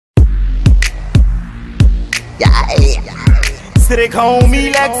So they call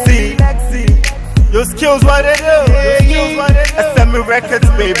me Lexxie. Your skills what it do? SM Records,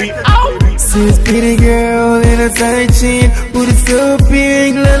 baby. Ow! She's a pretty girl in a tight jean, booty so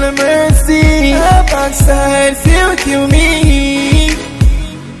big, little mercy. Her backside feel kill me.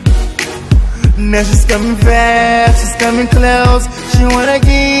 Now she's coming fast, she's coming close. She wanna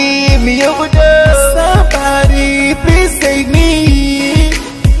give me overdose. Somebody please save me.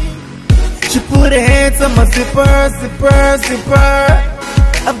 She put her hands on my zipper.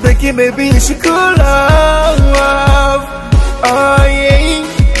 I'm thinking maybe you should cool off. Oh yeah.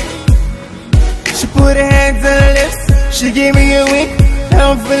 She put her hands on her lips, she gave me a wink.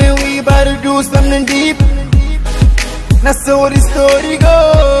 Now I'm feeling we about to do something deep. Now so the story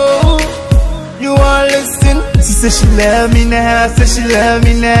go. You wanna listen? She said she love me now, said she love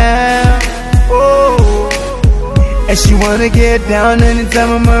me now. Oh, and she wanna get down anytime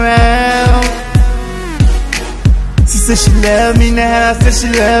I'm around. She said she love me now, said she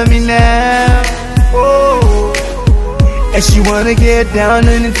love me now. Oh, and she wanna get down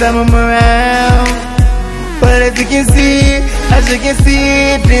anytime I'm around. But as you can see,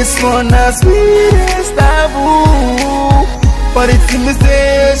 this one not Sweetest, Taboo. But it seems to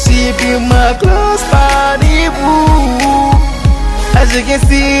say she be my close body boo. As you can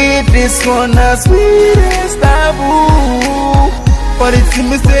see, this one not Sweetest, Taboo. But it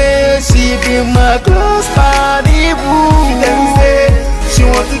seems to say she be my close body boo. She tell me say she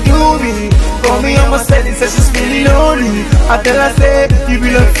want to do me. Call me on my setting, said she's feeling lonely. I tell her say you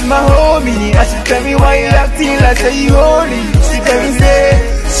belong to my homie. And she tell me why you acting like say you holy. She tell me say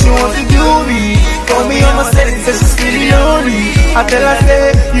she want to do me. Call me on my setting, said she's feeling lonely. I tell her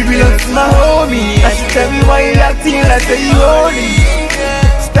say you belong to my homie. And she tell me why you acting like say you holy.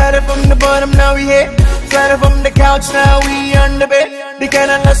 Started from the bottom, now we here. Started from the couch, now we on the bed. The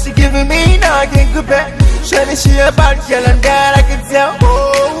kind of love she giving me, now I can't compare. Shawty she a bad girl and that I can tell.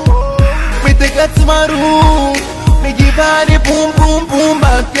 We take her to my room. We give her the boom boom boom.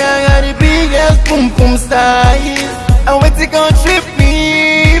 Back there got the biggest boom boom style. And we take on trip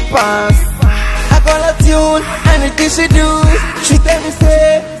me pass. I call her tune, anything she do. She tell me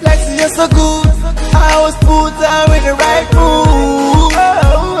say, Lexxie you're so good. I always put her in the right mood.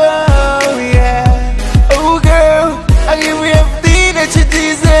 Oh yeah. Oh girl, I give you everything that you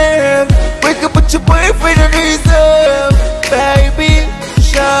deserve. Wake up with your boyfriend and reserve. Baby,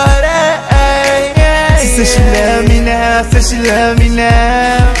 shut up. She said she love me now, said she love me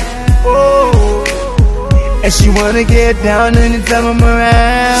now. Oh, and she wanna get down anytime I'm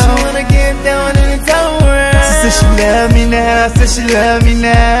around. She wanna get down anytime I'm around. She said she love me now, said she love me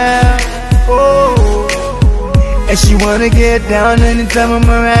now. Oh, and she wanna get down anytime I'm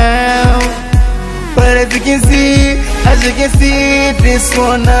around. But as you can see, this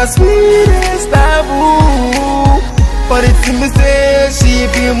one not Sweetest, Taboo. But it seems to say she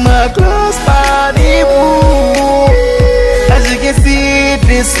be my close body boo. As you can see,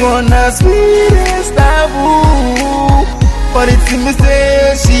 this one not Sweetest, Taboo. But it seems to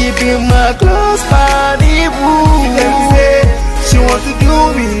say she be my close body boo. She tell me say she want to do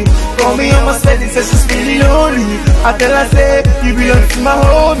me. Call me on my setting, said she's feeling lonely. I tell her say you belong to my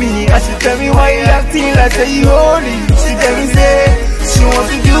homie. And she tell me why you acting like say you holy. She tell me say she want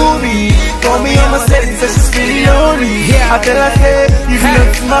to do me. Call me on my setting, said she's feeling lonely. I tell her say you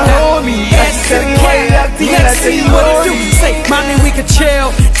belong to my homie. And she tell me why you acting like say you holy. Say, mommy, we can chill.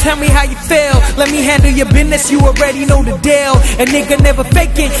 Tell me how you feel. Let me handle your business. You already know the deal. A nigga never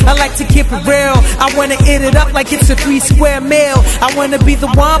fake it. I like to keep it real. I wanna eat it up like it's a 3-square meal. I wanna be the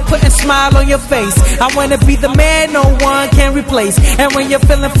one putting a smile on your face. I wanna be the man no one can replace. And when you're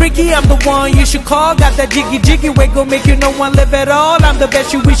feeling freaky, I'm the one you should call. Got that jiggy way, gon' make you no one live at all. I'm the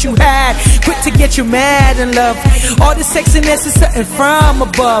best you wish you had. Quick to get you mad and love. All this sexiness is something from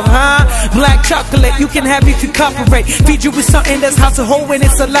above, huh? Black chocolate, you can have if you cooperate. Feed you with something that's hard to hold when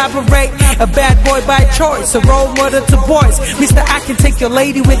it's elaborate. A bad boy by choice, a role model to boys. Mister, I can take your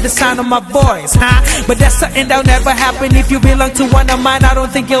lady with the sound of my voice, huh? But that's something that'll never happen if you belong to one of mine. I don't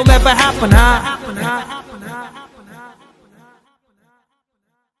think it'll ever happen, huh?